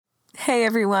Hey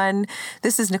everyone,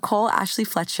 this is Nicole Ashley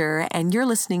Fletcher, and you're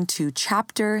listening to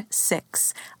Chapter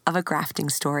 6 of A Grafting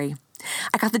Story.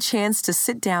 I got the chance to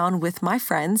sit down with my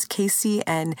friends, Kassey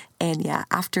and Anya,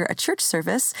 after a church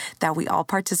service that we all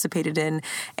participated in,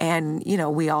 and,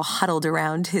 we all huddled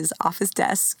around his office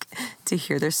desk to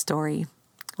hear their story.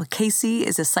 Well, Kassey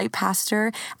is a site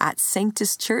pastor at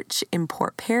Sanctus Church in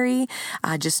Port Perry,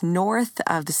 just north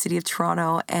of the city of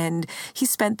Toronto, and he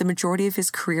spent the majority of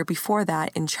his career before that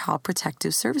in child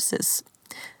protective services.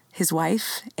 His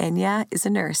wife, Anya, is a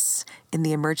nurse in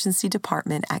the emergency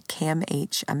department at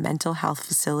CAMH, a mental health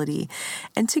facility,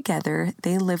 and together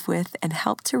they live with and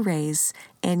help to raise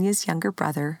Anya's younger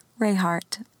brother,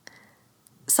 Rayhart.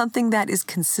 Something that is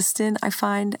consistent, I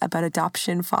find, about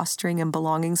adoption, fostering, and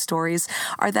belonging stories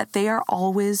are that they are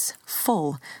always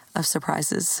full of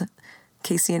surprises.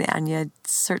 Kassey and Anya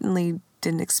certainly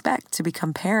didn't expect to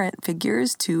become parent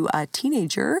figures to a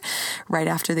teenager right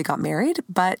after they got married,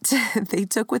 but they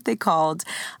took what they called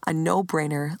a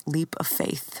no-brainer leap of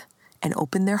faith and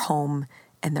opened their home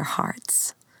and their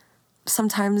hearts.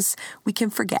 Sometimes we can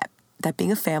forget that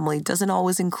being a family doesn't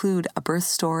always include a birth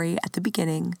story at the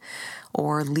beginning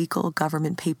or legal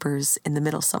government papers in the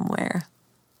middle somewhere.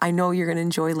 I know you're going to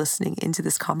enjoy listening into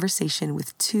this conversation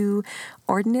with two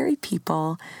ordinary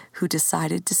people who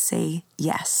decided to say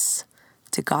yes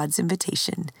to God's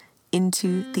invitation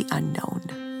into the unknown.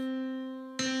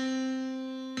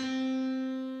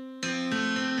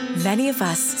 Many of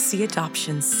us see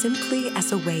adoption simply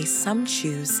as a way some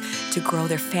choose to grow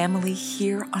their family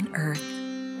here on earth.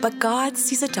 But God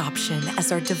sees adoption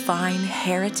as our divine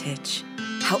heritage,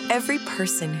 how every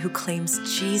person who claims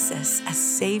Jesus as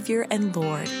Savior and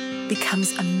Lord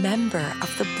becomes a member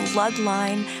of the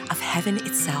bloodline of heaven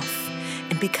itself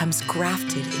and becomes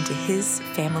grafted into His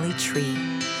family tree.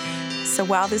 So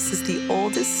while this is the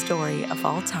oldest story of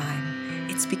all time,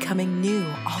 it's becoming new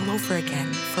all over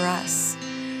again for us.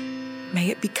 May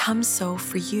it become so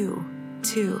for you,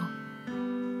 too.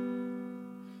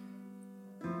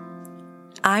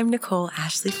 I'm Nicole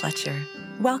Ashley Fletcher.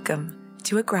 Welcome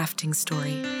to A Grafting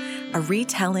Story, a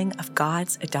retelling of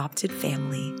God's adopted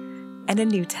family and a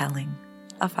new telling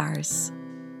of ours.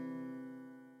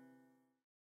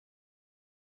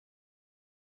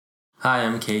 Hi,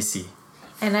 I'm Kassey.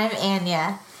 And I'm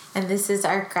Anya, and this is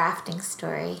our grafting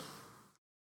story.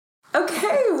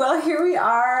 Okay, well, here we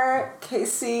are,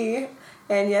 Kassey.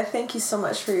 Anya, thank you so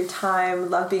much for your time.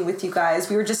 Love being with you guys.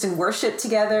 We were just in worship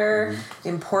together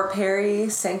in Port Perry,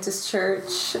 Sanctus Church,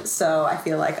 so I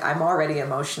feel like I'm already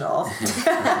emotional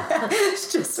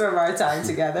just from our time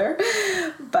together.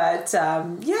 But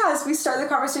as we start the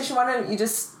conversation, why don't you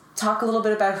just talk a little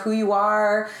bit about who you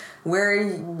are,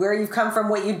 where you've come from,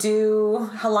 what you do,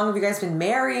 how long have you guys been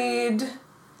married,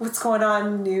 what's going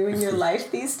on new in your life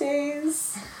these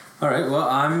days? All right, well,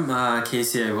 I'm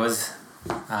Kassey. I was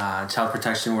child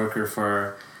protection worker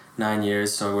for 9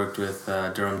 years, so I worked with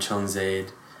Durham Children's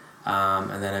Aid,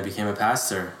 and then I became a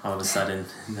pastor all of a sudden,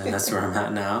 and that's where I'm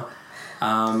at now.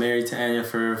 Married to Anya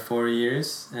for 4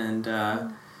 years, and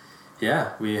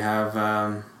we have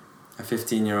a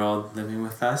 15-year-old living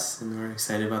with us, and we're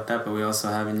excited about that, but we also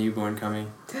have a newborn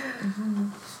coming. Mm-hmm.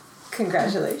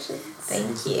 Congratulations.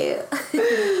 Thank you.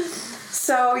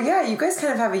 So you guys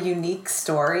kind of have a unique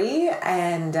story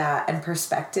and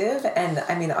perspective, and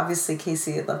I mean, obviously,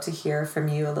 Kassey, I'd love to hear from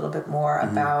you a little bit more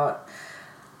about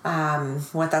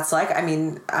what that's like. I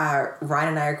mean, Ryan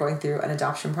and I are going through an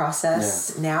adoption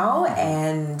process now,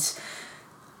 and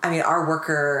I mean, our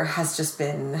worker has just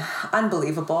been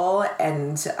unbelievable,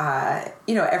 and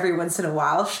every once in a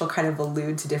while she'll kind of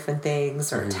allude to different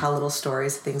things or tell little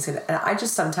stories, things, and I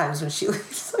just sometimes when she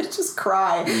leaves, I just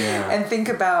cry and think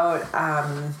about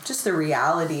just the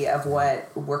reality of what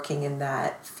working in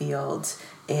that field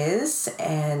is,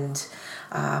 and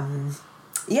I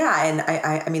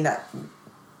mean that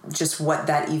just what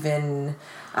that even.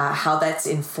 How that's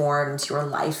informed your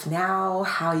life now,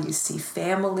 how you see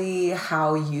family,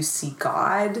 how you see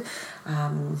God.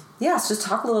 So just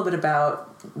talk a little bit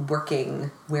about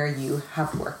working where you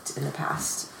have worked in the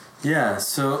past. Yeah,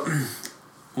 so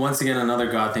once again,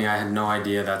 another God thing. I had no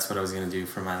idea that's what I was going to do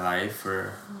for my life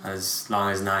for as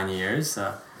long as 9 years.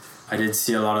 I did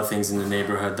see a lot of things in the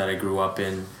neighborhood that I grew up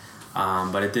in,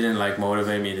 but it didn't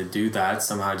motivate me to do that.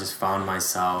 Somehow I just found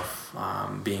myself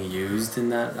being used in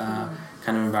that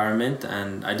kind of environment,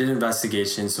 and I did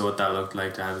investigations. So what that looked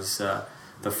like, I was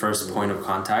the first point of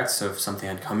contact. So if something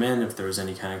had come in, if there was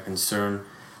any kind of concern,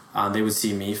 they would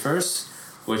see me first,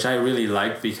 which I really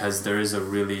liked because there is a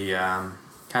really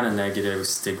kind of negative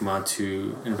stigma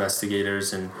to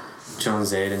investigators and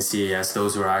Children's Aid and CAS,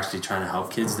 those who are actually trying to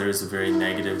help kids. There is a very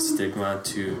negative stigma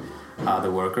to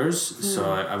the workers.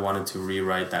 So I wanted to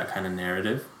rewrite that kind of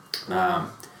narrative.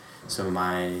 So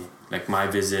my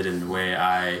visit and the way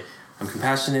I'm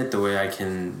compassionate, the way I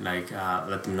can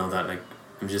let them know that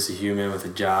I'm just a human with a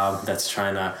job that's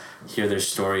trying to hear their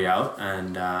story out,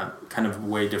 and kind of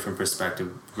way different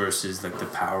perspective versus the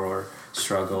power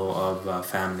struggle of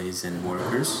families and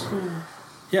workers.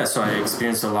 Yeah, so I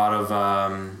experienced a lot of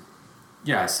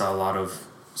I saw a lot of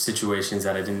situations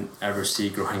that I didn't ever see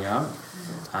growing up,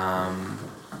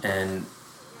 and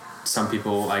some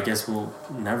people I guess will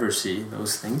never see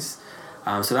those things.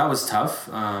 So that was tough,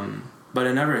 but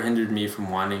it never hindered me from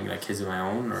wanting kids of my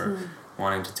own or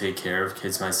wanting to take care of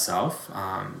kids myself.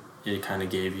 It kind of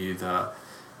gave you the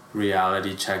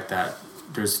reality check that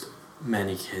there's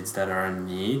many kids that are in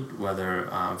need, whether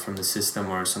from the system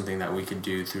or something that we could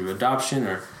do through adoption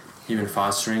or even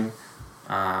fostering.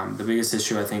 The biggest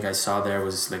issue I think I saw there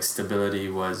was stability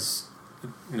was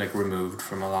removed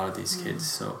from a lot of these kids.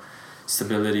 So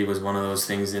stability was one of those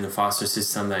things in a foster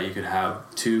system that you could have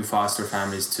 2 foster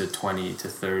families to 20 to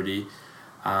 30.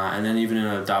 And then even in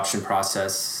an adoption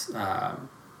process,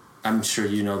 I'm sure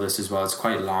you know this as well, it's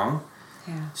quite long.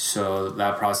 Yeah. So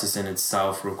that process in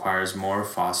itself requires more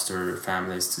foster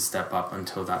families to step up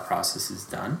until that process is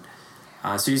done.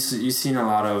 So you've seen a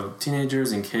lot of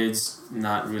teenagers and kids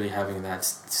not really having that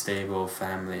stable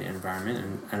family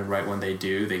environment, and right when they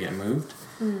do, they get moved.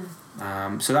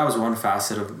 So that was one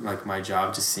facet of my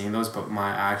job, just seeing those, but my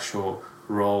actual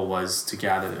role was to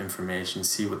gather the information,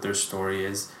 see what their story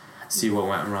is, see what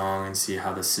went wrong, and see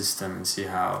how the system and see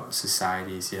how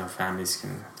society, see how families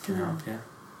can help. Yeah.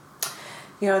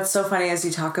 It's so funny as you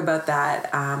talk about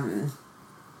that.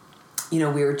 We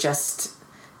were just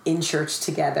in church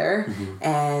together,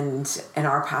 and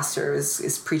our pastor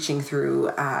is preaching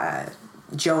through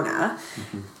Jonah,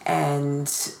 and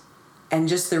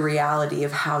just the reality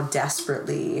of how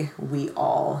desperately we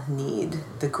all need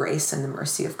the grace and the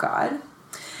mercy of God.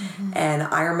 And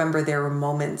I remember there were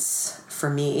moments for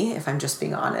me, if I'm just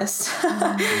being honest,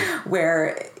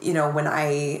 where, when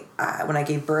I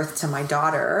gave birth to my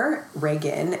daughter,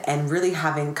 Reagan, and really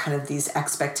having kind of these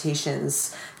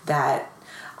expectations that,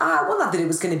 not that it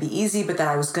was going to be easy, but that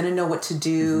I was going to know what to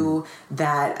do,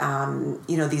 that,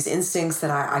 these instincts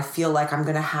that I feel like I'm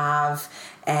going to have.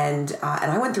 And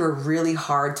I went through a really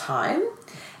hard time,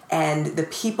 and the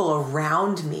people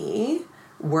around me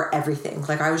were everything.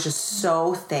 I was just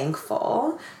so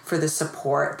thankful for the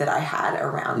support that I had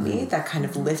around me that kind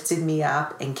of lifted me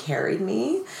up and carried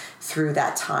me through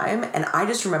that time. And I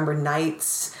just remember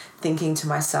nights thinking to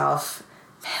myself,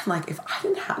 man, if I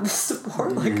didn't have this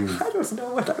support, I don't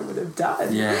know what I would have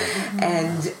done. Yeah.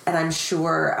 And I'm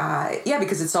sure,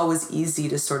 because it's always easy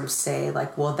to sort of say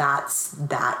well, that's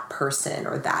that person,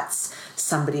 or that's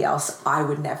somebody else. I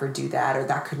would never do that, or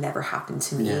that could never happen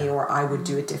to me, or I would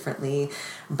do it differently.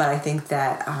 But I think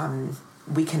that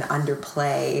we can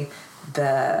underplay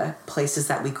the places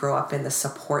that we grow up in, the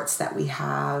supports that we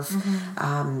have,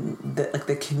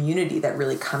 the community that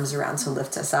really comes around to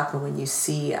lift us up. And when you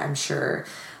see, I'm sure,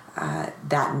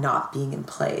 that not being in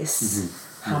place,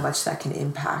 how much that can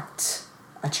impact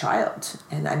a child,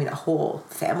 and a whole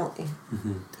family,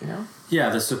 Yeah,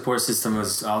 the support system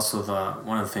was also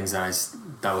one of the things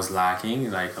that was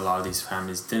lacking. A lot of these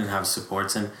families didn't have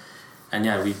supports, and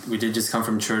we did just come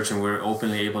from church, and we're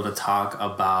openly able to talk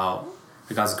about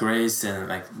God's grace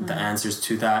and the answers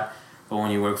to that. But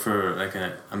when you work for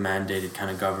a mandated kind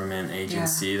of government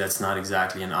agency, that's not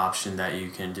exactly an option that you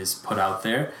can just put out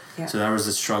there. Yeah. So there was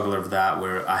a struggle of that,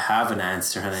 where I have an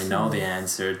answer and I know the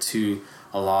answer to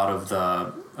a lot of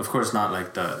of course not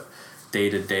the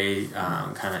day-to-day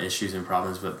kind of issues and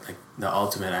problems, but the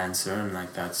ultimate answer, and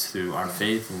that's through our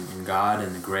faith in God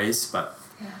and the grace. But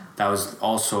that was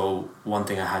also one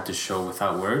thing I had to show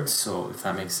without words, so if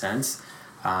that makes sense.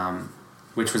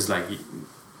 Which was a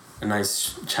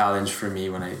nice challenge for me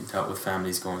when I dealt with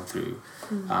families going through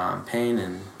pain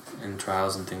and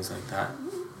trials and things like that.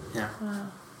 Yeah. Wow.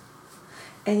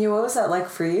 And what was that like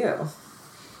for you,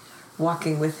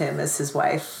 walking with him as his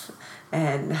wife?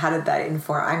 And how did that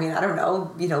inform? I don't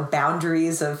know,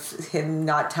 boundaries of him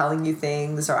not telling you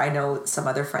things, or I know some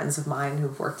other friends of mine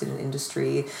who've worked in an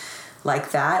industry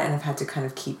like that and have had to kind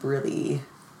of keep really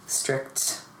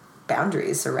strict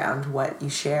boundaries around what you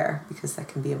share, because that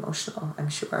can be emotional, I'm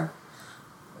sure.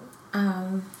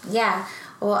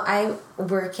 Well, I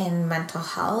work in mental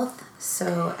health,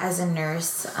 so as a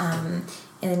nurse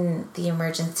in the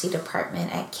emergency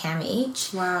department at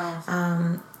CAMH.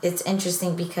 Wow. It's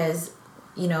interesting because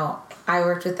I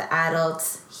worked with the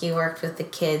adults, he worked with the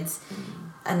kids,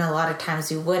 and a lot of times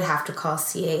we would have to call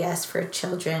CAS for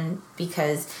children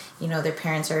because, their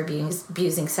parents are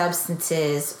abusing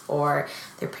substances, or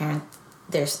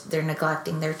they're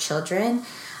neglecting their children.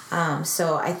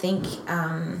 So I think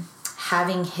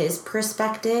having his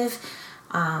perspective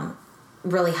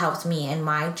really helped me in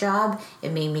my job.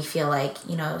 It made me feel like,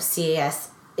 CAS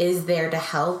is there to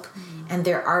help, and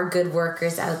there are good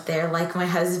workers out there like my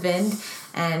husband,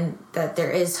 and that there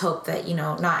is hope that,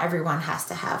 not everyone has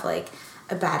to have like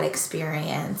a bad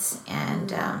experience.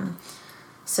 And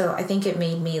so I think it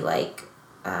made me like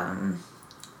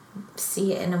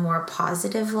see it in a more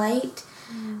positive light.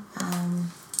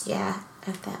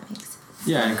 If that makes sense.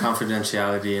 Yeah, and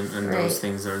confidentiality and Right. those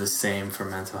things are the same for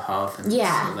mental health. And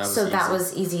So that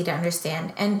was easy to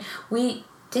understand. And we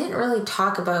didn't really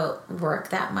talk about work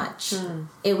that much.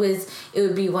 It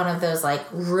would be one of those like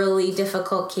really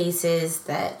difficult cases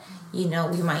that, we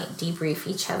might debrief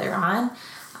each other on.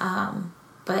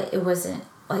 But it wasn't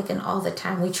like an all the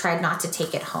time. We tried not to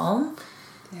take it home.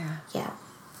 Yeah.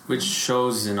 Which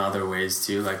shows in other ways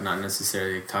too, like not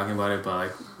necessarily talking about it, but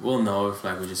like we'll know if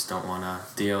like we just don't want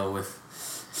to deal with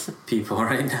people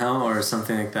right now or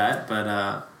something like that. But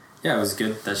it was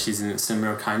good that she's in a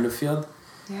similar kind of field.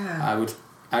 I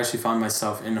actually found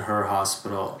myself in her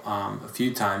hospital a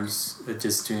few times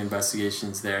just doing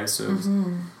investigations there. So it was,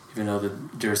 even though the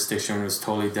jurisdiction was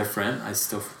totally different, I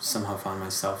still somehow found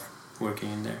myself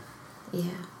working in there.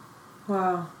 Yeah.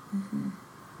 Wow.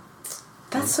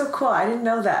 That's so cool. I didn't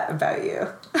know that about you.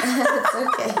 It's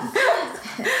okay.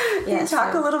 Can you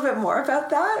talk a little bit more about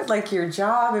that? Like your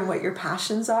job and what your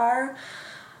passions are?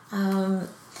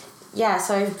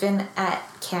 So I've been at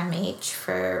CAMH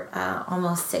for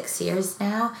almost 6 years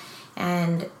now,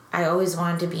 and I always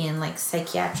wanted to be in like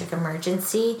psychiatric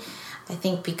emergency. I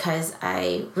think because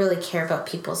I really care about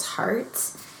people's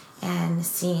hearts and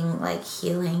seeing like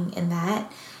healing in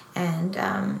that. And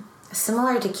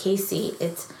similar to Kassey,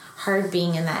 it's hard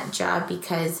being in that job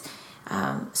because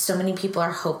so many people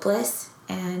are hopeless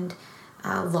and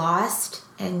lost,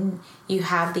 and you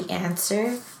have the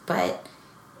answer, but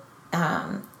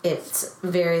it's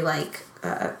very like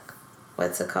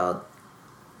what's it called?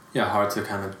 Yeah, hard to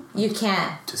kind of you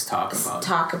can't just talk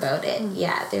about it.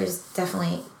 Yeah, there's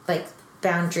definitely like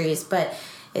boundaries, but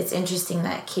it's interesting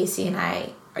that Kassey and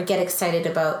I get excited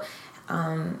about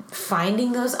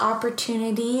finding those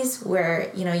opportunities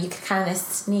where, you can kind of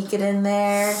sneak it in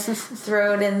there,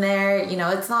 throw it in there.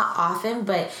 It's not often,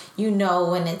 but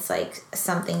when it's like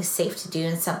something safe to do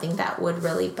and something that would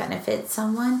really benefit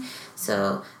someone.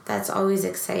 So that's always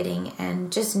exciting. And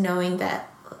just knowing that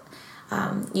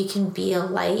you can be a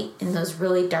light in those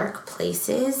really dark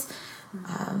places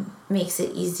makes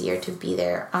it easier to be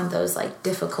there on those like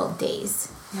difficult days.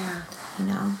 Yeah.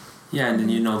 Yeah, and then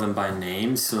you know them by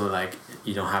name, so like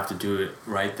you don't have to do it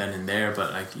right then and there,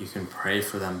 but like you can pray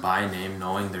for them by name,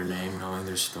 knowing their name, knowing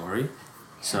their story.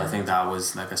 So I think that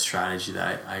was like a strategy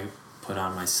that I put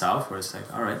on myself, where it's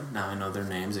like, all right, now I know their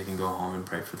names, I can go home and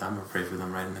pray for them, or pray for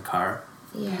them right in the car.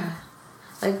 Yeah.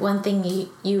 Like one thing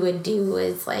you would do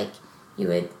is like you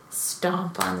would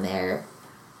stomp on their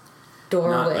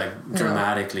doorway. Not like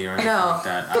dramatically or anything like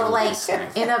that. But like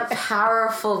in a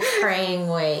powerful praying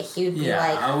way. You'd be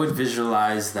like... I would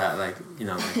visualize that like,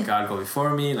 like God go before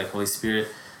me, like Holy Spirit,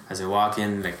 as I walk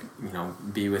in, like,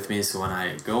 be with me. So when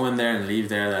I go in there and leave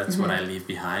there, that's what I leave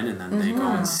behind. And then they go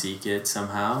and seek it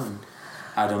somehow. And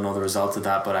I don't know the result of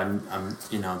that, but I'm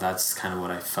that's kind of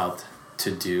what I felt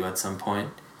to do at some point.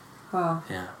 Wow.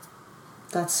 Yeah.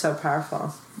 That's so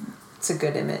powerful. It's a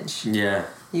good image. Yeah.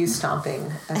 You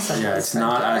stomping at somebody's it's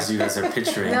not as you guys are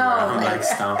picturing. No, I'm like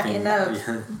stomping.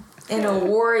 In a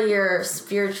warrior,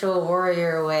 spiritual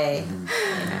warrior way.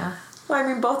 Well, I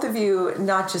mean, both of you,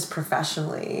 not just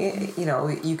professionally,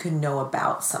 you can know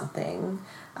about something,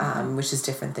 which is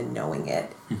different than knowing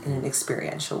it in an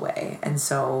experiential way. And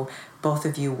so both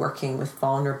of you working with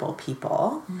vulnerable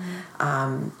people,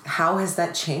 how has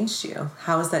that changed you?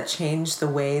 How has that changed the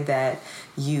way that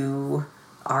you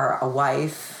are a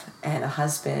wife and a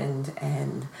husband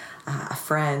and a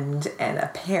friend and a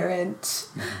parent?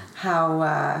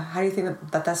 How do you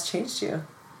think that that's changed you?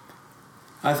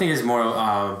 I think it's more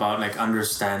about like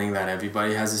understanding that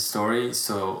everybody has a story.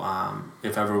 So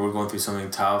if ever we're going through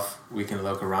something tough, we can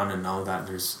look around and know that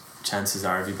there's chances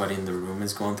are everybody in the room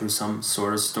is going through some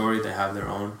sort of story. They have their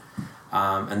own,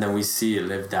 and then we see it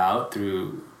lived out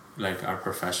through like our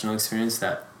professional experience.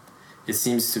 That it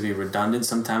seems to be redundant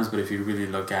sometimes, but if you really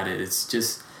look at it, it's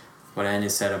just what Anya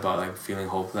said about like feeling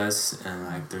hopeless and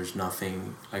like there's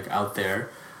nothing like out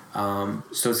there.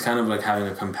 So it's kind of like having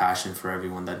a compassion for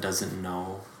everyone that doesn't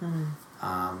know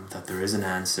that there is an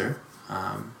answer.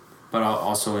 but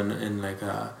also in like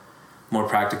a more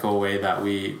practical way that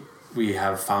we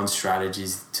have found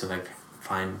strategies to like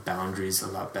find boundaries a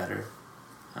lot better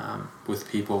with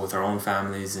people, with our own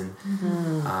families, and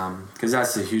because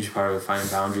that's a huge part of finding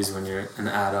boundaries when you're an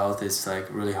adult. It's like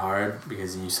really hard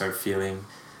because you start feeling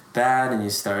bad and you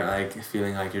start like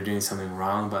feeling like you're doing something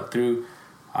wrong, but through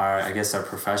our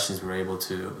professions, we're able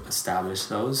to establish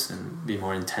those and be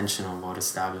more intentional about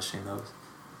establishing those.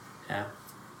 Yeah.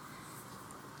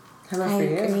 How about for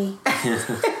agree. you?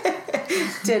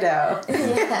 Ditto.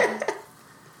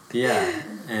 Yeah.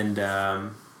 And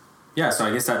so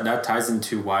I guess that ties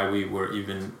into why we were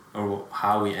even, or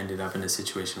how we ended up in the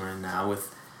situation we're in now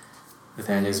with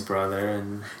Anya's brother.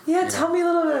 And tell me a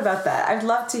little bit about that. I'd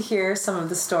love to hear some of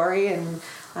the story, and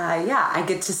I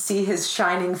get to see his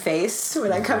shining face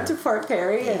when I come to Fort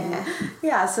Perry, and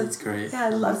so it's great. Yeah,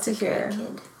 I'd love to hear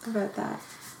about that.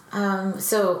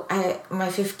 So my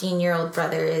 15-year-old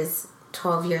brother is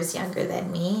 12 years younger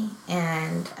than me,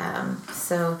 and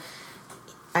so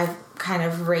I kind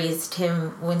of raised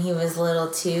him when he was little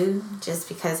too, just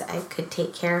because I could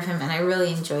take care of him, and I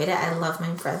really enjoyed it. I love my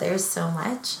brothers so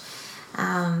much.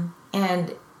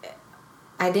 And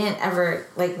I didn't ever,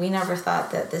 we never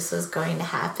thought that this was going to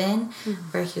happen,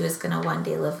 where he was going to one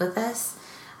day live with us.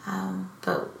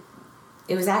 But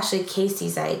it was actually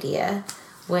Kassey's idea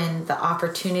when the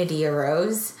opportunity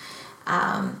arose.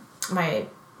 My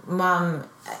mom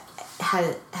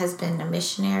has been a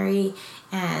missionary,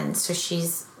 and so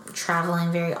she's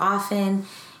traveling very often.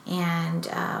 And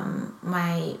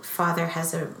my father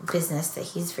has a business that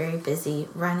he's very busy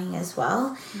running as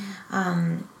well.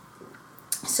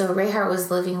 So Rayhart was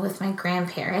living with my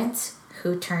grandparents,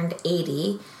 who turned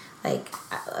 80,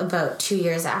 about 2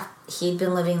 years after. He'd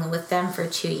been living with them for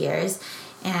 2 years,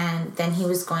 and then he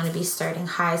was going to be starting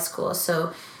high school.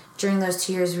 So during those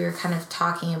 2 years, we were kind of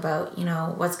talking about,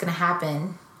 what's going to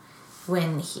happen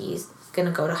when he's going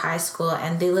to go to high school.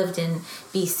 And they lived in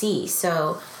BC,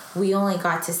 so we only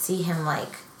got to see him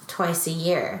twice a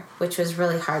year, which was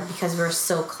really hard because we were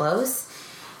so close.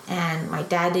 And my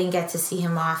dad didn't get to see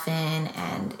him often,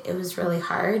 and it was really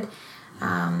hard.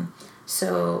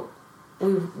 So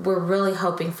we were really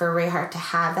hoping for Rayhart to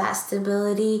have that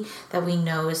stability that we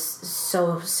know is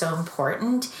so, so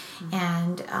important.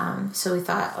 And so we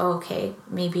thought, okay,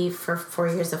 maybe for 4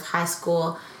 years of high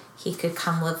school, he could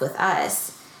come live with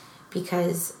us,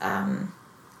 because...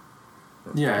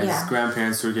 his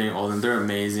grandparents were getting old, and they're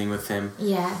amazing with him.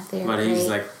 Yeah, they're But great. he's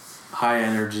high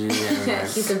energy, and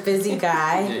he's a busy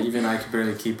guy. even I could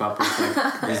barely keep up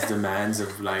with his demands of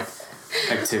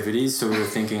activities. So we were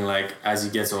thinking as he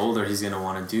gets older, he's gonna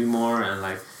want to do more,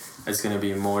 and it's gonna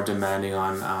be more demanding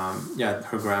on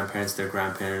her grandparents, their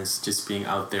grandparents, just being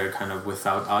out there kind of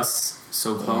without us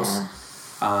so close.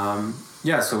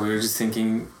 So we were just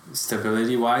thinking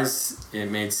stability wise,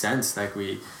 it made sense.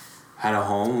 We had a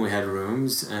home, we had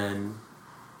rooms, and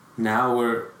now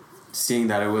we're seeing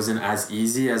that it wasn't as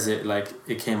easy as it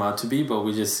came out to be, but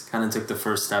we just kind of took the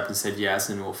first step and said yes,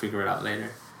 and we'll figure it out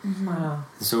later. Wow.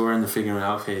 So we're in the figuring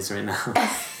out phase right now.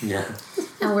 Yeah.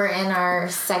 And we're in our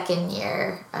second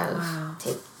year of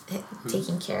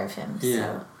taking care of him.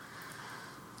 Yeah.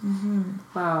 So.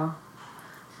 Wow.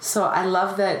 So I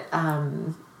love that.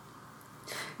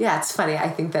 It's funny. I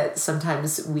think that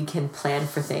sometimes we can plan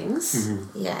for things.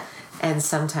 Yeah. And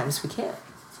sometimes we can't.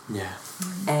 Yeah.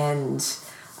 And,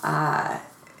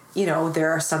 there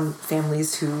are some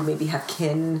families who maybe have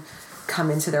kin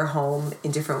come into their home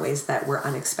in different ways that were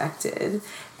unexpected.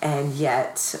 And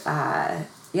yet,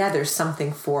 there's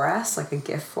something for us, a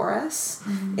gift for us.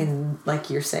 And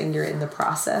you're saying, you're in the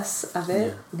process of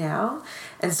it now.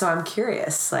 And so I'm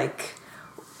curious,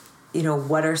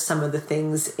 what are some of the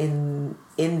things in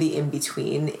the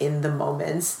in-between, in the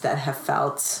moments that have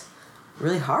felt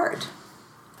really hard?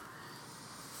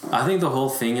 I think the whole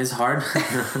thing is hard.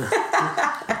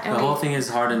 The whole thing is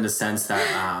hard in the sense that,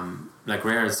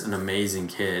 Rayhart is an amazing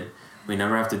kid. We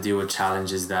never have to deal with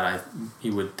challenges that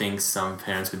you would think some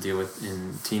parents would deal with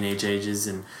in teenage ages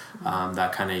and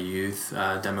that kind of youth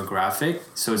demographic.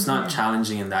 So it's not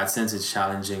challenging in that sense. It's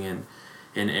challenging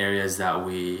in areas that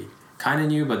we kind of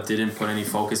knew but didn't put any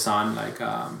focus on.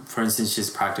 For instance,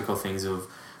 just practical things of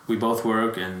we both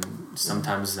work, and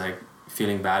sometimes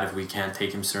feeling bad if we can't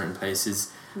take him certain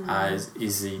places.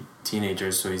 He's a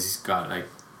teenager, so he's got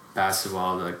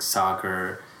basketball,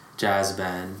 soccer, jazz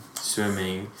band,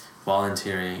 swimming,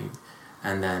 volunteering,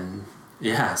 and then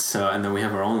and then we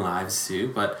have our own lives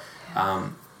too. But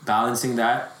balancing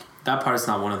that part is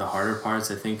not one of the harder parts,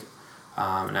 I think.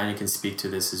 And Anya can speak to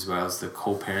this as well, as the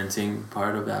co-parenting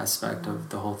part of the aspect of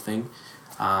the whole thing.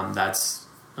 That's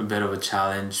a bit of a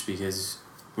challenge because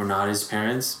we're not his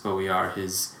parents, but we are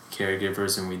his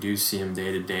caregivers, and we do see him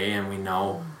day to day, and we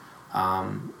know,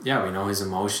 we know his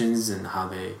emotions and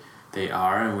how they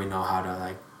are, and we know how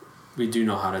to we do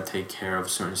know how to take care of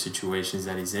certain situations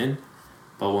that he's in.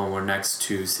 But when we're next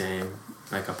to, say,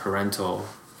 like a parental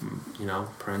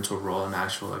role, an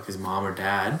actual, like his mom or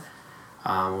dad,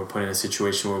 we're put in a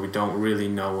situation where we don't really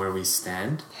know where we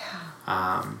stand.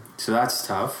 Yeah. So that's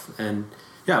tough. And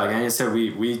yeah, like Anya said,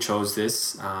 we chose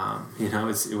this.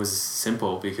 It was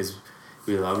simple because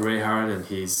we love Ray hard, and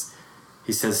he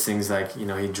says things like,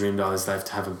 he dreamed all his life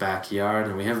to have a backyard,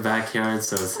 and we have a backyard.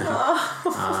 So it's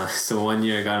so one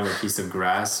year I got him a piece of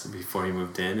grass before he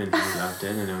moved in, and he loved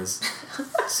it, and it was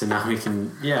so now we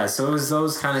can so it was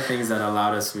those kind of things that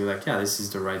allowed us to be like, this is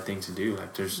the right thing to do.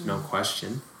 Like, there's no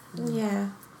question. Yeah.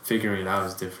 Figuring it out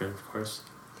is different, of course.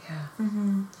 Yeah.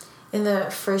 Mm-hmm. In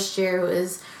the first year, it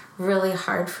was really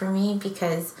hard for me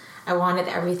because I wanted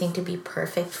everything to be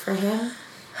perfect for him,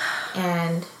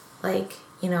 and I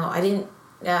didn't.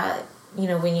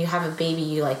 When you have a baby,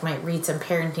 you might read some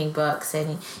parenting books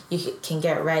and you can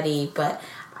get ready, but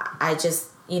I just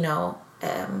didn't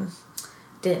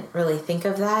really think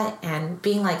of that. And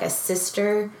being like a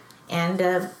sister and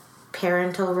a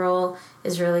parental role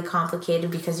is really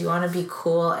complicated because you want to be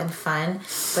cool and fun,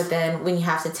 but then when you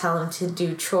have to tell them to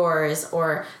do chores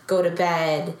or go to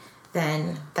bed,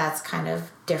 then that's kind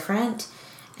of different.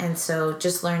 And so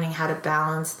just learning how to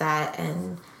balance that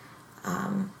and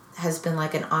has been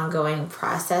an ongoing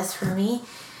process for me.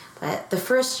 But the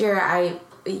first year I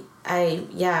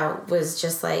was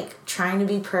just trying to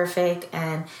be perfect,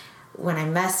 and when I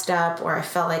messed up or I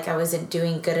felt like I wasn't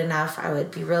doing good enough, I would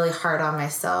be really hard on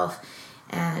myself.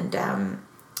 And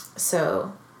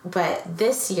but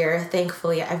this year,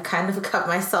 thankfully, I've kind of cut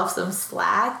myself some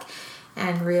slack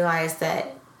and realized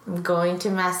that I'm going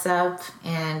to mess up,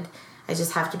 and I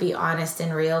just have to be honest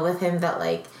and real with him that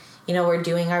we're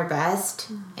doing our best,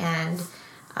 and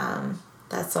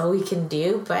that's all we can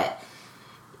do. But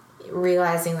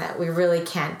realizing that we really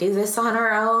can't do this on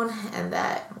our own, and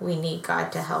that we need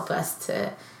God to help us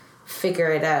to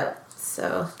figure it out.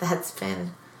 So that's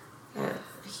been a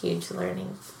huge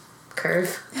learning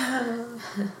curve.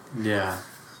 Yeah,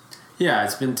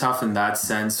 it's been tough in that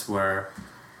sense where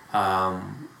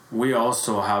we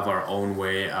also have our own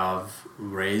way of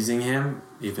raising him,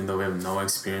 even though we have no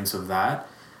experience of that,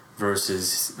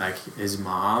 versus his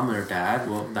mom or dad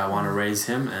that want to raise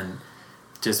him, and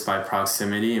just by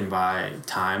proximity and by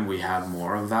time we have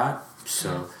more of that.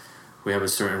 So we have a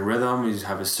certain rhythm, we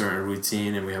have a certain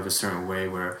routine, and we have a certain way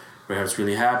where Rayhar's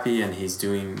really happy and he's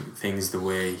doing things the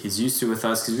way he's used to with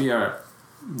us, because we are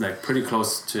pretty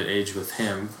close to age with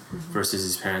him versus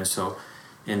his parents. So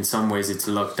in some ways it's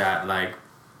looked at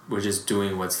we're just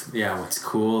doing what's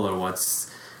cool or what's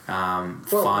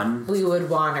fun. We would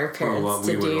want our parents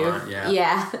to do.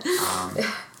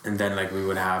 And then we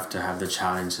would have to have the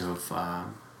challenge of a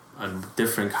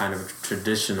different kind of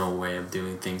traditional way of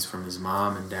doing things from his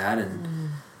mom and dad, and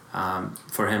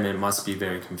for him it must be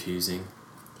very confusing.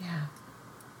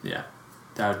 Yeah,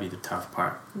 that would be the tough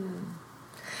part.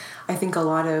 I think a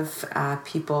lot of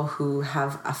people who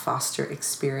have a foster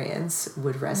experience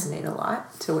would resonate a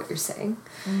lot to what you're saying.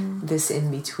 This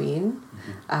in between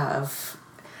of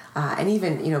and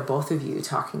even both of you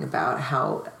talking about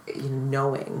how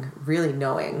really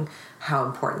knowing how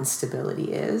important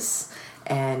stability is.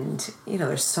 And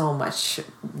there's so much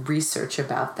research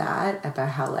about that, about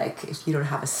how if you don't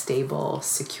have a stable,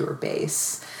 secure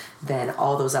base, then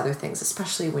all those other things,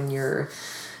 especially when you're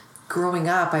growing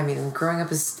up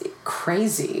is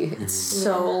crazy. It's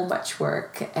so much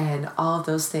work, and all of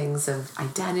those things of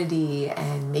identity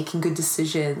and making good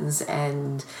decisions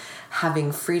and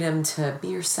having freedom to be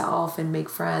yourself and make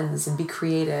friends and be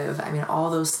creative.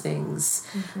 All those things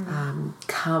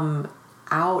come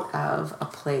out of a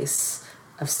place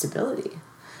of stability.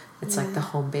 It's the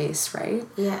home base, right?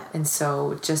 Yeah. And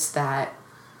so just that,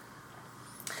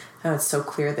 it's so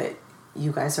clear that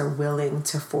you guys are willing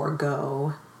to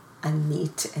forego a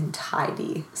neat and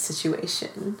tidy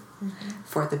situation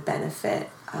for the benefit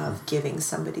of giving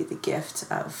somebody the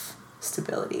gift of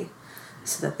stability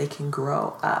so that they can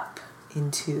grow up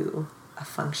into a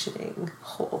functioning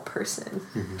whole person.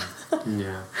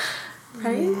 Yeah.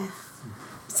 Right? Yeah.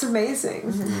 It's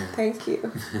amazing. Thank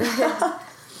you.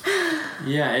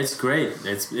 Yeah, it's great.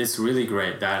 It's really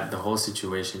great that the whole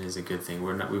situation is a good thing.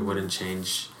 We wouldn't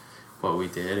change what we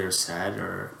did or said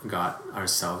or got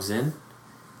ourselves in,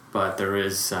 but there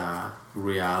is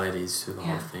realities to the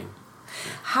whole thing.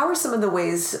 How are some of the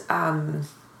ways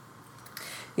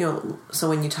so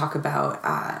when you talk about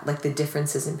like the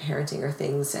differences in parenting or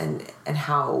things and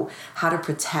how to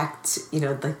protect,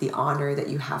 like the honor that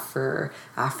you have for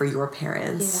your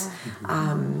parents,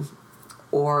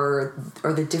 or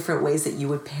the different ways that you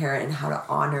would parent and how to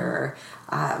honor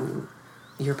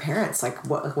your parents, like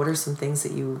what are some things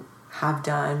that you have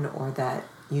done or that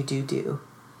you do?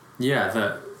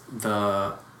 Yeah,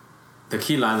 the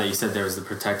key line that you said there was the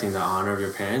protecting the honor of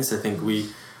your parents. I think we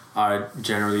are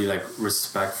generally like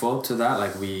respectful to that.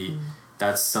 Like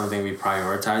that's something we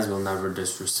prioritize. We'll never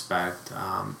disrespect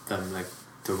them like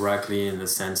directly, in the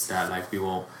sense that like we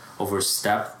won't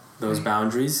overstep those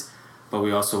boundaries, but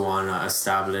we also want to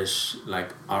establish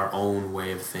like our own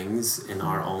way of things in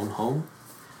our own home.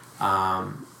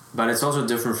 But it's also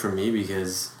different for me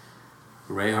because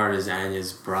Rayhard is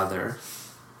Anya's brother.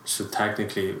 So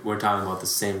technically, we're talking about the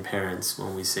same parents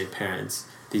when we say parents.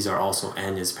 These are also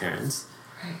Anya's parents.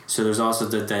 Right. So there's also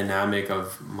the dynamic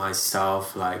of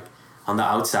myself, like, on the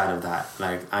outside of that.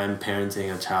 Like, I'm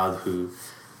parenting a child who,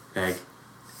 like,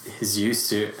 is used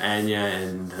to Anya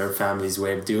and her family's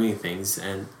way of doing things.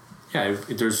 And, yeah,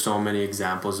 there's so many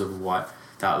examples of what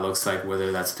that looks like,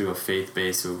 whether that's through a faith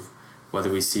base, or whether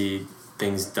we see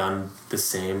things done the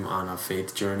same on a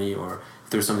faith journey, or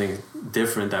there's something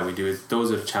different that we do.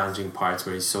 Those are the challenging parts,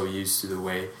 where he's so used to the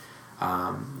way,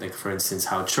 like for instance,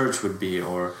 how church would be,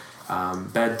 or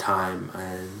bedtime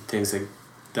and things like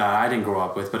that I didn't grow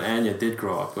up with, but Anya did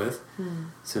grow up with.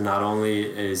 So not only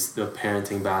is the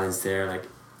parenting balance there, like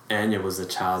Anya was a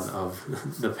child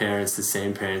of the parents, the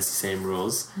same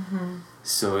rules.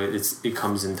 So it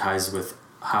comes in ties with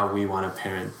how we want to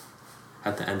parent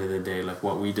at the end of the day, like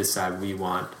what we decide we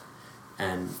want,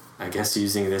 and I guess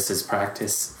using this as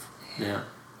practice. Yeah.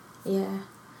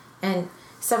 And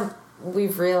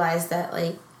we've realized that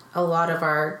like a lot of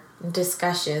our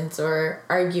discussions or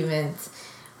arguments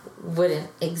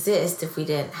wouldn't exist if we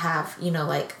didn't have,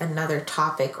 like another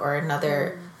topic or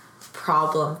another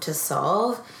problem to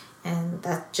solve. And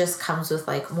that just comes with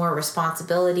like more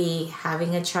responsibility,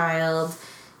 having a child,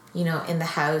 in the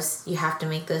house. You have to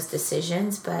make those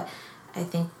decisions, but I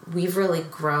think we've really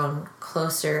grown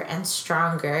closer and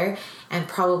stronger, and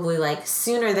probably like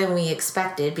sooner than we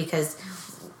expected, because,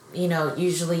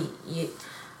 usually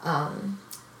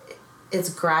it's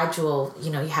gradual.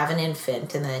 You have an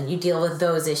infant and then you deal with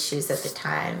those issues at the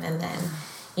time, and then,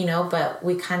 but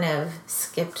we kind of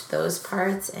skipped those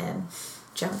parts and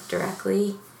jumped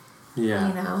directly,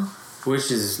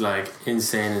 which is like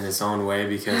insane in its own way,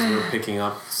 because we're picking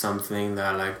up something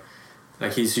that like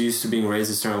he's used to being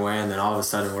raised a certain way, and then all of a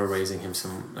sudden we're raising him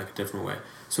some like a different way.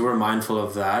 So we're mindful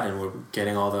of that, and we're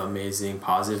getting all the amazing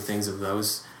positive things of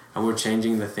those, and we're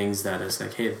changing the things that is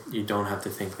like, hey, you don't have to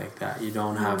think like that. You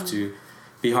don't have to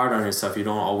be hard on yourself. You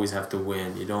don't always have to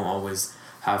win. You don't always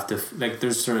have to like.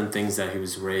 There's certain things that he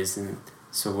was raised in,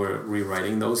 so we're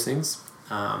rewriting those things.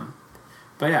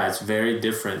 But yeah, it's very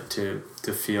different to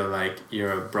feel like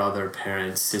you're a brother,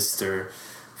 parent, sister,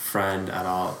 friend at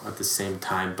all at the same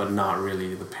time, but not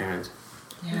really the parent.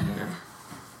 Yeah.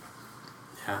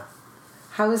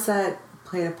 How has that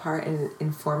played a part in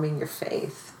informing your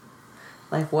faith?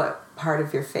 Like, what part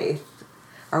of your faith,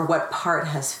 or what part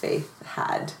has faith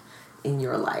had in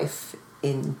your life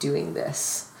in doing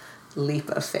this leap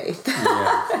of faith?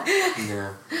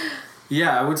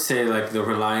 Yeah, I would say like the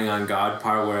relying on God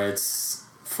part, where it's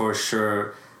for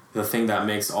sure the thing that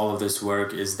makes all of this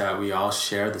work is that we all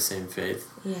share the same faith.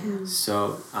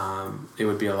 So it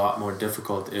would be a lot more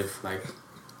difficult if like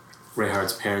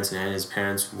Rayhard's parents and Anya's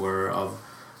parents were of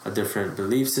a different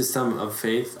belief system of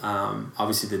faith.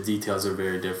 Obviously the details are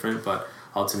very different, but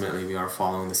ultimately we are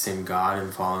following the same God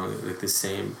and following like the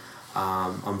same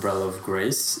umbrella of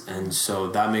grace, and so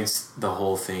that makes the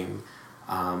whole thing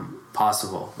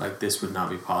possible. Like this would not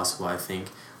be possible, I think,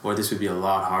 or this would be a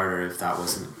lot harder if that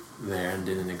wasn't there and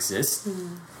didn't exist.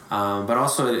 But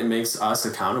also it makes us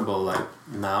accountable. Like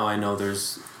now I know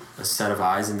there's a set of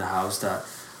eyes in the house that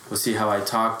will see how I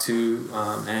talk to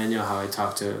Anya, how I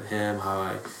talk to him,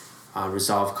 how I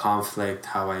resolve conflict,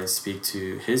 how I speak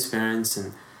to his parents,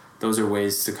 and those are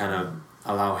ways to kind of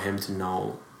allow him to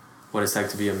know what it's like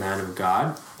to be a man of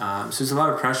God. So there's a lot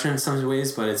of pressure in some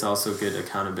ways, but it's also good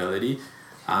accountability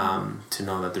to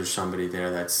know that there's somebody there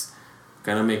that's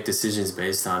gonna make decisions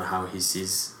based on how he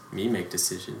sees me make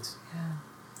decisions.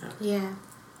 Yeah.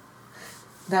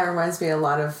 That reminds me a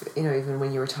lot of, even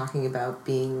when you were talking about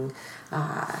being,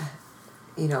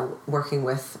 working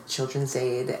with Children's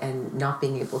Aid and not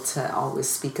being able to always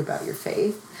speak about your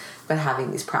faith, but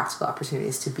having these practical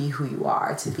opportunities to be who you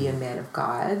are, to be a man of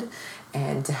God,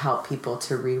 and to help people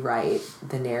to rewrite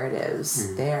the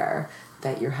narratives there,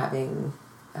 that you're having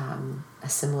a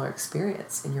similar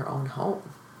experience in your own home.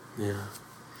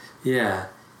 Yeah.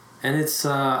 And it's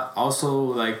also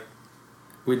like,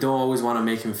 we don't always want to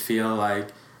make him feel like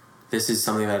this is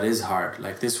something that is hard.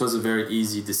 Like, this was a very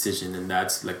easy decision, and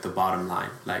that's like the bottom line.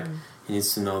 Like, he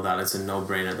needs to know that it's a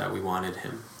no-brainer that we wanted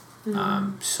him.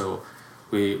 So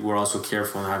we're also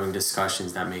careful in having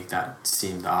discussions that make that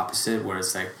seem the opposite, where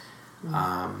it's like,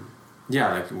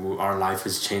 like our life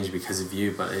has changed because of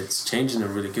you, but it's changed in a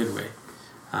really good way.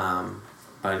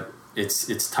 But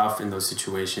it's tough in those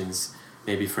situations,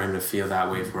 maybe for him to feel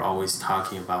that way if we're always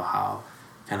talking about how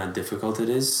kind of difficult it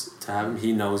is to have him.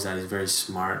 He knows that he's very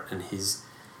smart, and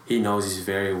he knows he's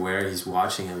very aware, he's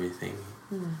watching everything.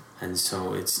 And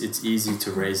so it's easy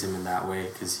to raise him in that way,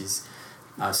 because he's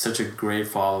such a great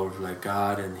follower of like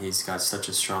God, and he's got such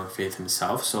a strong faith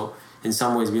himself. So in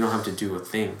some ways we don't have to do a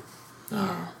thing.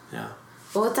 But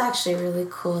what's actually really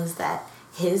cool is that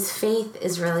his faith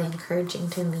is really encouraging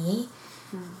to me,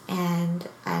 and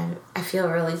I feel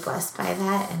really blessed by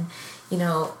that. And you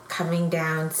know, coming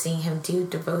down, seeing him do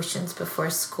devotions before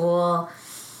school,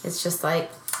 it's just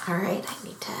like, all right, I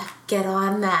need to get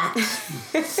on that.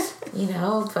 You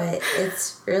know, but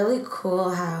it's really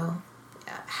cool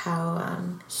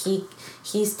how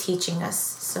he's teaching us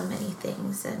so many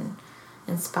things and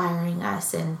inspiring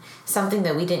us. And something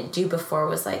that we didn't do before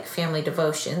was like family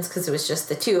devotions, because it was just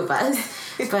the two of us.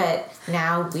 But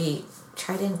now we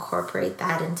try to incorporate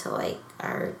that into like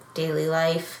our daily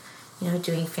life, you know,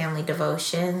 doing family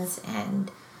devotions.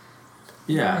 And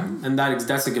and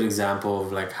that's a good example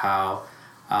of like how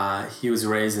he was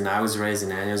raised and I was raised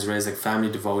and Anya was raised. Like,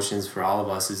 family devotions for all of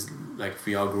us is like, if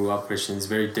we all grew up Christians,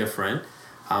 very different.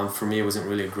 For me, it wasn't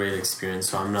really a great experience,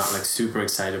 so I'm not like super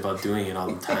excited about doing it all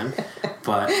the time.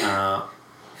 But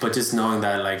just knowing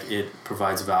that like it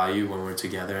provides value when we're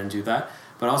together and do that.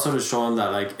 But also to show them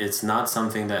that like it's not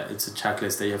something that it's a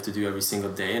checklist that you have to do every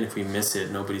single day, and if we miss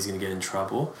it, nobody's gonna get in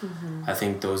trouble. I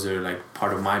think those are like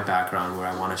part of my background, where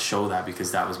I want to show that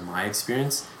because that was my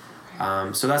experience.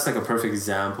 So that's like a perfect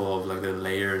example of like the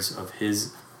layers of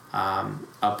his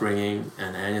upbringing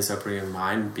and Anya's upbringing and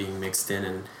mine being mixed in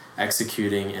and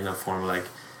executing in a form of like,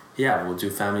 we'll do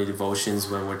family devotions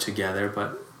when we're together,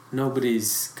 but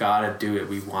nobody's gotta do it.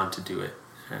 We want to do it.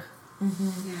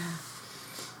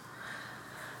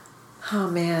 Oh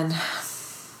man,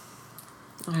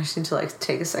 I just need to like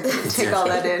take a second to take all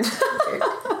that in.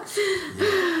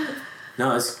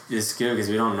 No, it's good because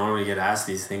we don't normally get asked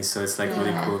these things, so it's like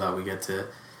really cool that we get to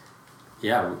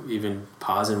even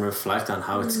pause and reflect on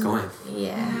how it's going.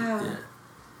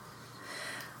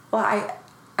 Well,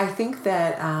 I think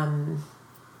that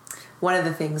one of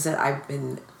the things that I've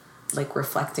been like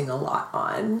reflecting a lot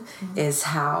on is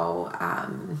how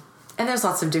and there's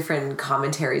lots of different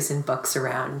commentaries and books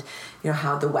around, you know,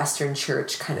 how the Western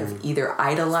church kind of either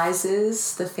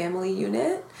idolizes the family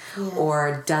unit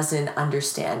or doesn't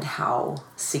understand how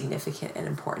significant and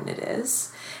important it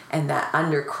is. And that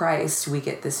under Christ, we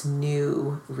get this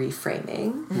new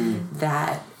reframing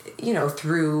that, you know,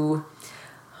 through,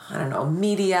 I don't know,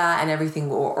 media and everything,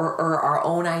 or our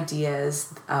own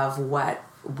ideas of what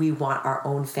we want our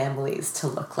own families to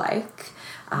look like,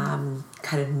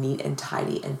 kind of neat and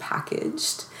tidy and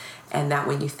packaged. And that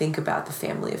when you think about the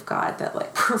family of God, that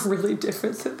like we're really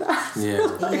different than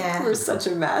that. We're such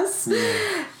a mess.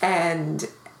 And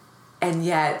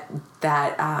yet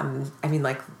that, I mean,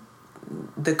 like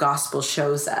the gospel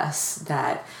shows us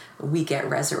that we get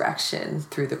resurrection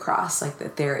through the cross, like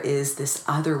that there is this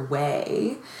other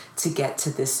way to get to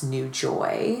this new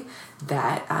joy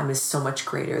that is so much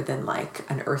greater than like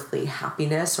an earthly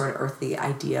happiness or an earthly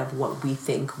idea of what we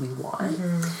think we want.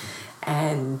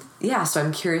 And so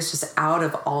I'm curious, just out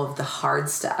of all of the hard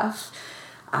stuff,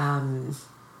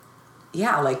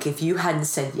 like if you hadn't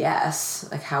said yes,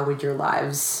 like how would your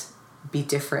lives be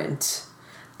different?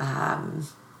 Or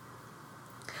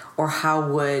how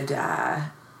would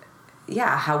that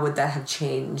have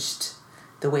changed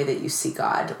the way that you see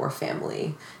God or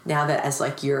family now that as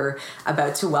like you're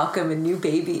about to welcome a new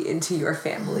baby into your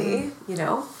family, you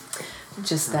know,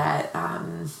 just that,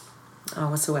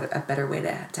 what's a better way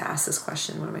to ask this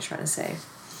question? What am I trying to say?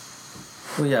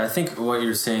 Well, I think what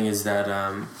you're saying is that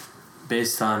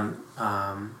based on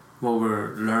what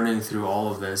we're learning through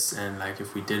all of this, and like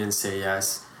if we didn't say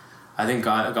yes, I think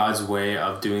God's way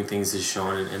of doing things is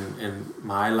shown in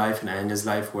my life and Anya's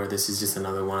life, where this is just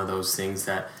another one of those things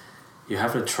that you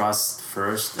have to trust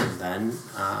first and then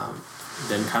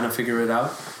kind of figure it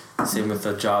out. Same with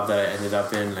the job that I ended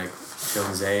up in, like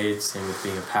children's aid, same with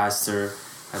being a pastor,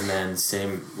 and then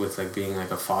same with like being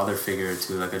like a father figure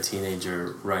to like a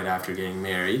teenager right after getting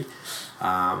married.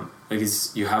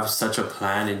 you have such a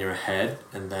plan in your head,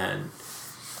 and then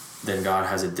God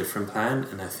has a different plan.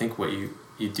 And I think what you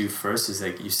do first is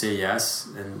like you say yes,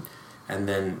 and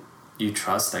then you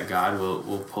trust that God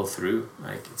will pull through.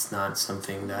 Like it's not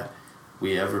something that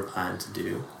we ever planned to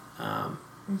do,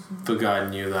 but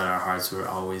God knew that our hearts were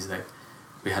always like,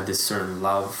 we had this certain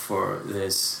love for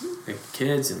this, like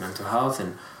kids and mental health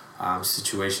and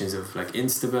situations of like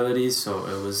instability. So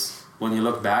it was, when you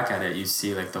look back at it, you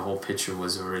see like the whole picture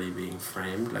was already being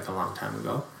framed like a long time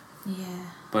ago. Yeah.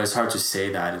 But it's hard to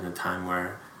say that in a time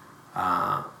where,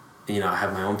 I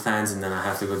have my own plans and then I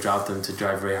have to go drop them to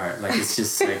drive Rayhart. Like it's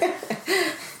just like,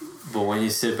 but when you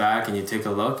sit back and you take a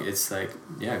look, it's like,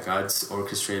 yeah, God's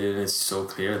orchestrated, and it's so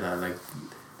clear that like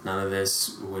none of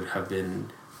this would have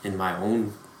been in my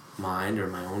own mind or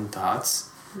my own thoughts.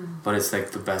 But it's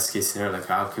like the best case scenario. Like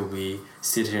how could we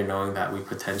sit here knowing that we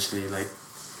potentially like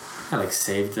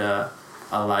saved a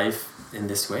life in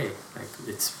this way? Like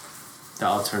it's, the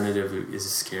alternative is a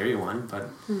scary one, but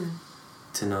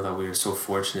to know that we are so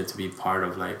fortunate to be part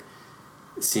of like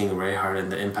seeing Rayhart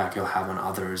and the impact he'll have on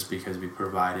others, because we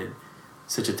provided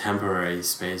such a temporary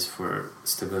space for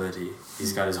stability.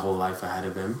 He's got his whole life ahead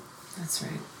of him. That's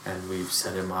right. And we've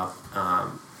set him up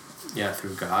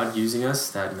through God using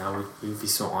us, that now we'd be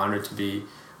so honored to be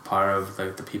part of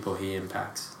like the people he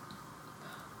impacts.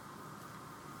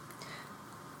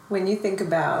 When you think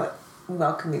about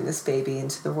welcoming this baby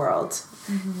into the world,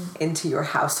 into your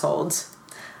household,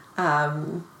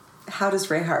 how does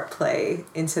Rayhart play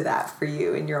into that for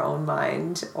you in your own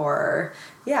mind, or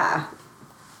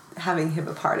having him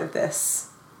a part of this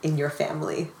in your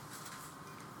family?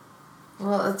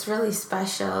 Well, it's really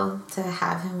special to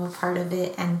have him a part of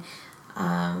it, and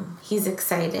he's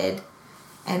excited.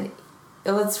 And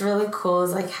what's really cool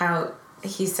is like how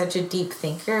he's such a deep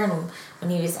thinker, and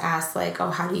when he was asked like,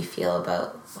 oh, how do you feel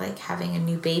about like having a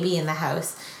new baby in the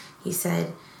house, he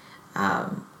said,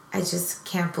 I just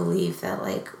can't believe that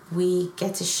like we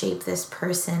get to shape this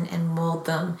person and mold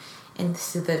them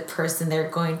into the person they're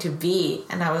going to be.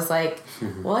 And I was like,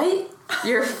 what?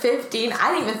 You're 15?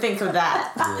 I didn't even think of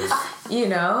that. You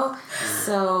know?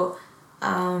 So,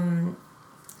 I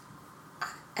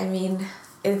mean,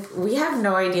 we have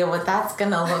no idea what that's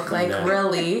going to look like,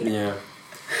 really. Yeah.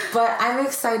 But I'm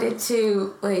excited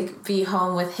to, like, be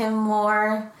home with him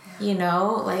more, you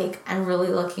know? Like, I'm really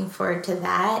looking forward to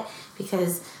that,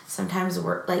 because sometimes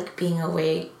we're, like, being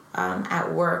away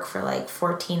at work for, like,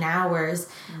 14 hours,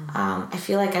 I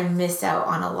feel like I miss out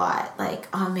on a lot. Like,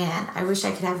 oh, man, I wish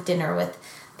I could have dinner with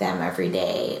them every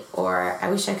day, or I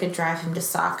wish I could drive him to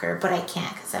soccer, but I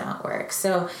can't because I'm at work.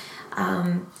 So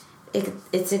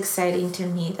it's exciting to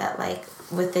me that, like,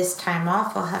 with this time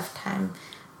off, I'll have time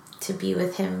to be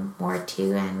with him more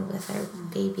too, and with our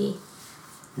baby.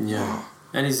 Yeah.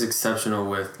 And he's exceptional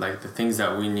with like the things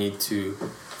that we need to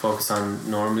focus on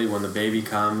normally. When the baby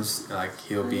comes, like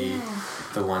he'll be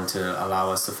the one to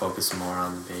allow us to focus more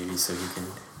on the baby, so he can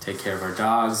take care of our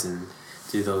dogs and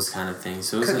do those kind of things.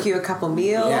 So cook you a couple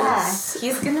meals. Yeah,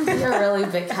 he's gonna be a really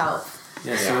big help.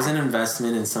 Yeah, so it was an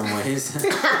investment in some ways.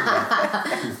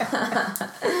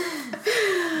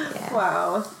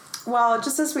 Wow. Well,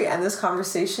 just as we end this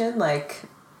conversation, like,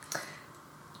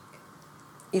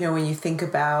 you know, when you think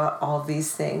about all of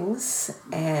these things,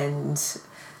 and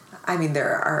I mean,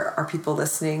 there are people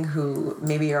listening who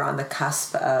maybe are on the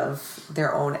cusp of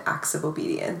their own acts of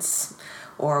obedience,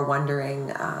 or wondering,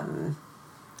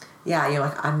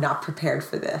 like, I'm not prepared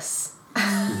for this.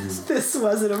 This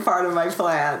wasn't a part of my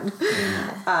plan.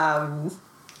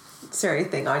 Is there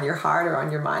anything on your heart or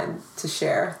on your mind to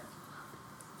share?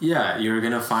 Yeah, you're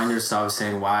going to find yourself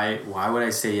saying, why would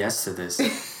I say yes to this?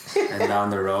 And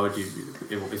down the road,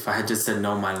 if I had just said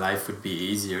no, my life would be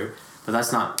easier. But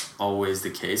that's not always the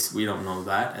case. We don't know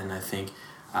that. And I think,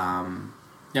 I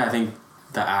think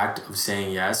the act of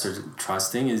saying yes or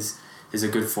trusting is a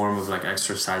good form of like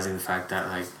exercising the fact that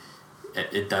like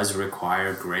it does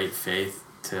require great faith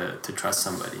to trust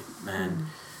somebody. And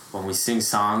when we sing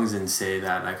songs and say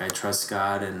that, like, I trust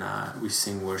God, and we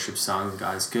sing worship songs,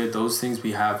 God's good, those things,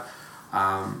 we have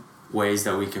ways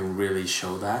that we can really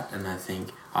show that. And I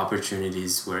think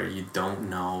opportunities where you don't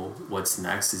know what's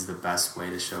next is the best way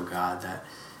to show God that,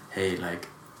 hey, like,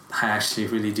 I actually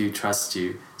really do trust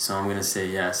you, so I'm going to say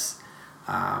yes.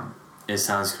 It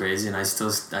sounds crazy, and I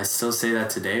still say that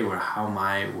today, where I'm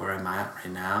at right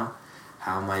now?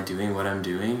 How am I doing what I'm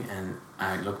doing? And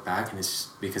I look back, and it's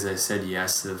just because I said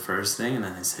yes to the first thing, and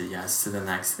then I said yes to the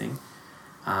next thing.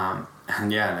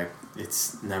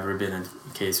 It's never been a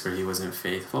case where he wasn't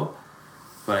faithful.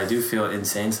 But I do feel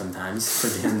insane sometimes for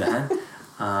doing that.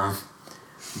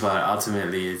 But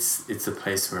ultimately, it's a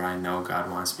place where I know God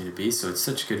wants me to be. So it's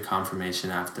such good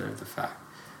confirmation after the fact.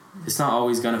 It's not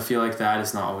always going to feel like that.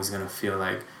 It's not always going to feel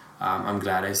like I'm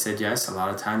glad I said yes. A lot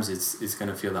of times it's going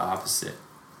to feel the opposite.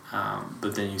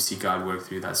 But then you see God work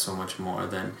through that so much more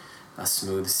than a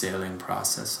smooth sailing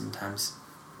process sometimes.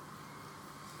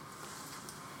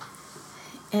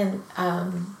 And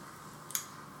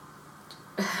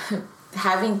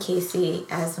having Kassey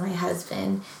as my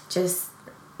husband just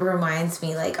reminds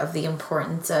me like of the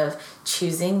importance of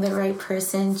choosing the right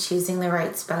person, choosing the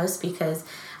right spouse, because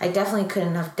I definitely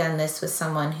couldn't have done this with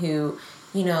someone who,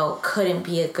 you know, couldn't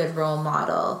be a good role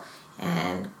model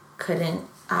and couldn't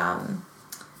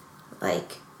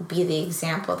like be the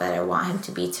example that I want him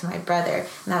to be to my brother.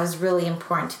 And that was really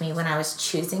important to me when I was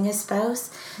choosing a spouse.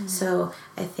 Mm-hmm. So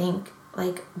I think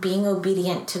like being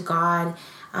obedient to God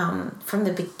from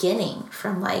the beginning,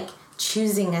 from like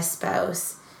choosing a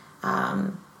spouse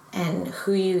and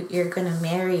who you're going to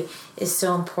marry is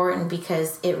so important,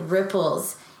 because it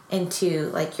ripples into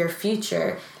like your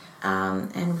future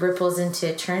and ripples into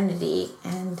eternity.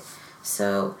 And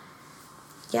so,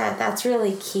 yeah, that's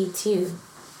really key too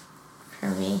for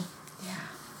me.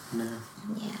 Yeah.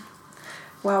 Yeah.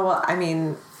 Well, I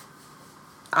mean,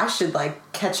 I should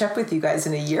like catch up with you guys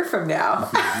in a year from now.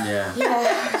 Yeah.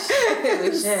 Yeah.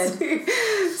 We should.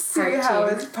 See how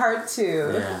it's part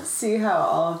 2. Yeah. See how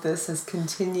all of this has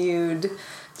continued,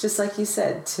 just like you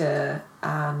said, to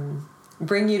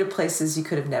bring you to places you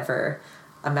could have never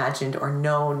imagined or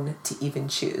known to even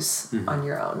choose on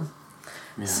your own.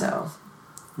 Yeah. So.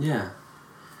 Yeah.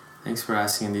 Thanks for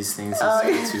asking these things.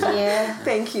 Yeah.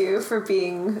 Thank you for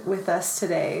being with us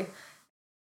today.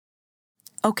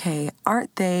 Okay,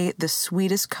 aren't they the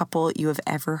sweetest couple you have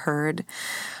ever heard?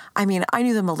 I mean, I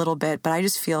knew them a little bit, but I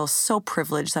just feel so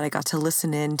privileged that I got to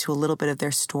listen in to a little bit of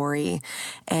their story,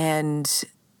 and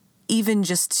even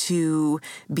just to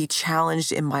be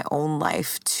challenged in my own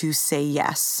life to say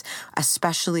yes,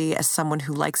 especially as someone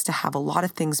who likes to have a lot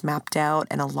of things mapped out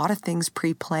and a lot of things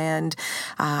pre-planned.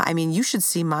 I mean, you should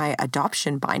see my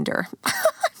adoption binder. I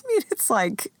mean, it's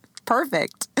like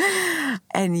perfect.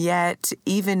 And yet,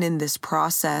 even in this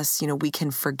process, you know, we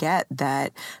can forget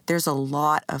that there's a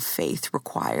lot of faith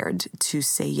required to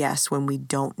say yes when we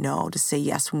don't know, to say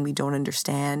yes when we don't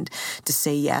understand, to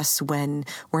say yes when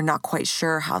we're not quite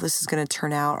sure how this is going to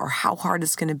turn out or how hard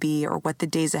it's going to be or what the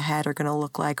days ahead are going to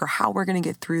look like or how we're going to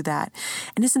get through that.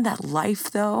 And isn't that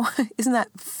life, though? Isn't that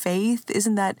faith?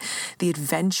 Isn't that the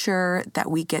adventure that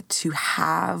we get to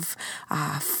have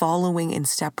following in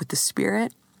step with the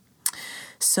Spirit?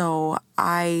 So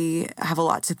I have a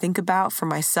lot to think about for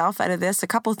myself out of this. A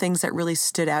couple of things that really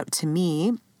stood out to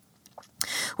me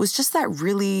was just that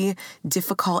really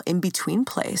difficult in-between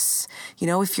place. You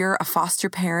know, if you're a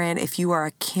foster parent, if you are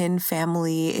a kin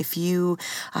family, if you,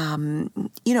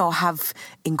 have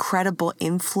incredible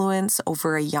influence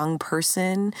over a young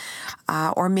person,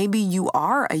 or maybe you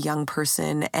are a young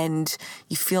person and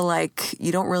you feel like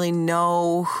you don't really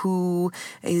know who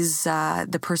is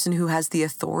the person who has the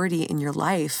authority in your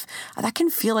life, that can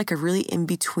feel like a really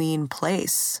in-between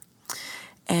place.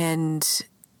 And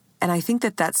I think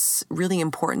that that's really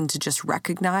important to just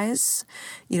recognize.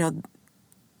 You know,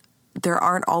 there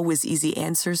aren't always easy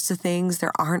answers to things.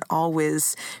 There aren't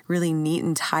always really neat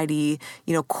and tidy,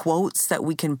 quotes that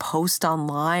we can post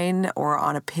online or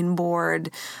on a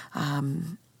pinboard.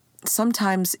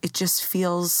 Sometimes it just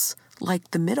feels like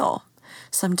the middle.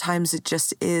 Sometimes it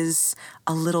just is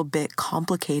a little bit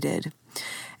complicated.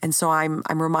 And so I'm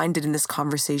reminded in this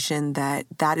conversation that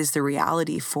that is the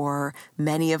reality for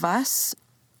many of us.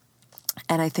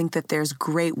 And I think that there's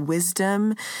great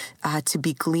wisdom to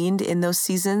be gleaned in those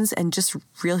seasons and just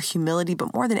real humility.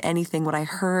 But more than anything, what I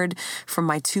heard from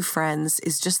my two friends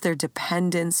is just their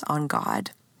dependence on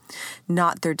God,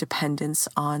 not their dependence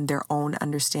on their own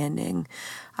understanding.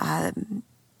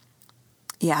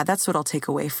 That's what I'll take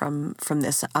away from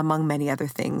this, among many other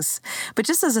things. But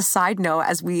just as a side note,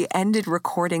 as we ended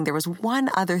recording, there was one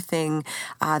other thing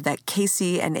that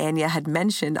Kassey and Anya had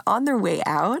mentioned on their way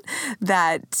out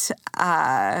that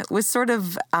was sort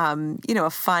of, a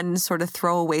fun sort of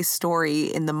throwaway story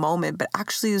in the moment, but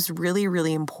actually is really,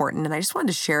 really important. And I just wanted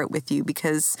to share it with you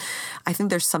because I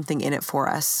think there's something in it for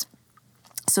us.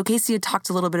 So Kassey had talked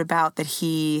a little bit about that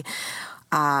he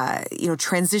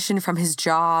transitioned from his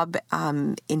job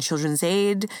in children's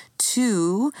aid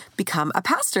to become a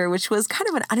pastor, which was kind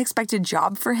of an unexpected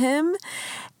job for him.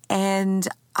 And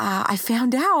I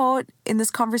found out in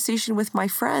this conversation with my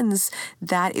friends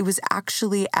that it was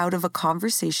actually out of a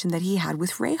conversation that he had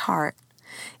with Ray Hart.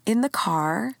 In the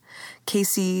car,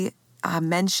 Kassey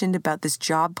mentioned about this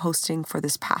job posting for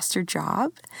this pastor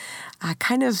job,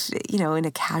 kind of, in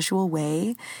a casual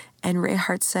way. And Ray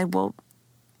Hart said, well,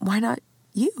 why not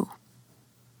you?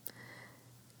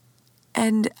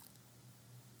 And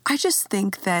I just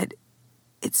think that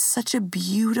it's such a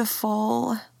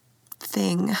beautiful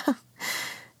thing.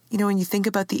 When you think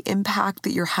about the impact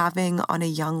that you're having on a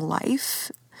young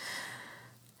life,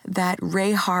 that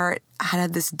Ray Hart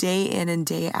had this day in and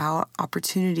day out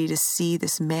opportunity to see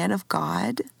this man of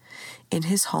God in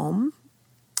his home.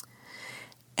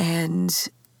 And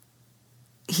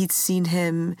he'd seen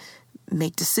him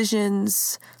make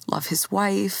decisions, love his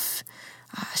wife,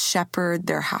 shepherd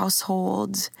their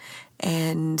household,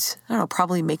 and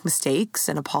probably make mistakes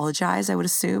and apologize, I would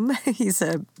assume. He's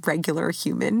a regular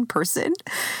human person.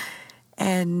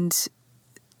 And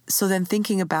so then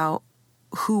thinking about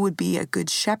who would be a good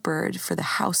shepherd for the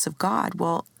house of God,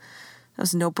 well, that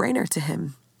was a no-brainer to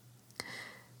him.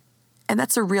 And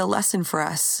that's a real lesson for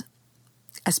us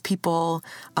as people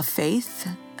of faith.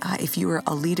 If you were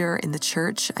a leader in the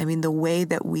church, the way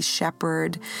that we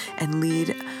shepherd and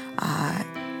lead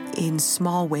in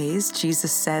small ways,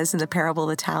 Jesus says in the parable of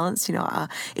the talents,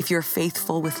 if you're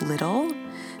faithful with little,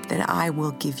 then I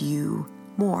will give you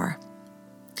more.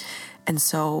 And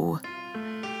so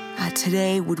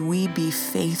today, would we be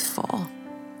faithful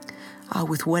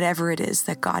with whatever it is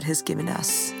that God has given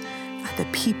us, the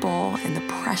people and the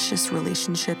precious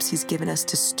relationships He's given us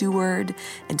to steward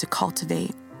and to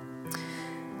cultivate,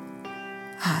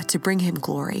 to bring Him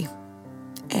glory,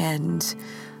 and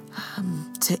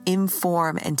to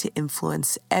inform and to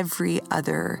influence every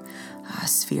other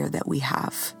sphere that we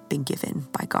have been given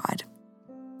by God.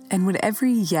 And would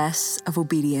every yes of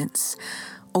obedience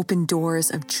open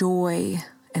doors of joy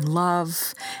and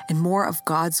love and more of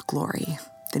God's glory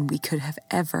than we could have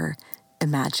ever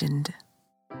imagined.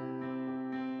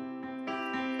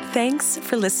 Thanks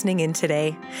for listening in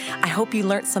today. I hope you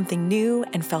learned something new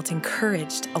and felt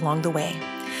encouraged along the way.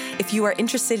 If you are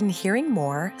interested in hearing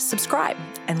more, subscribe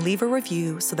and leave a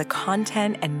review so the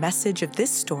content and message of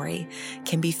this story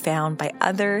can be found by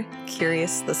other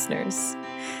curious listeners.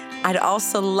 I'd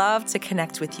also love to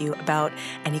connect with you about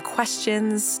any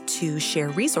questions, to share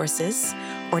resources,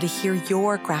 or to hear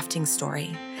your grafting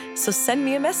story. So send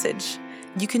me a message.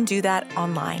 You can do that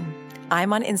online.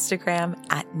 I'm on Instagram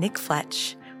at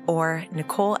nickfletch or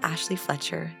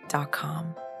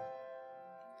NicoleAshleyFletcher.com.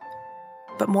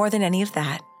 But more than any of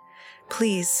that,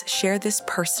 please share this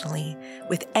personally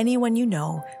with anyone you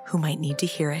know who might need to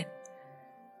hear it.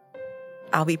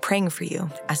 I'll be praying for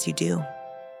you as you do.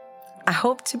 I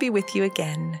hope to be with you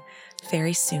again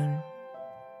very soon.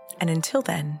 And until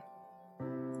then,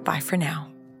 bye for now.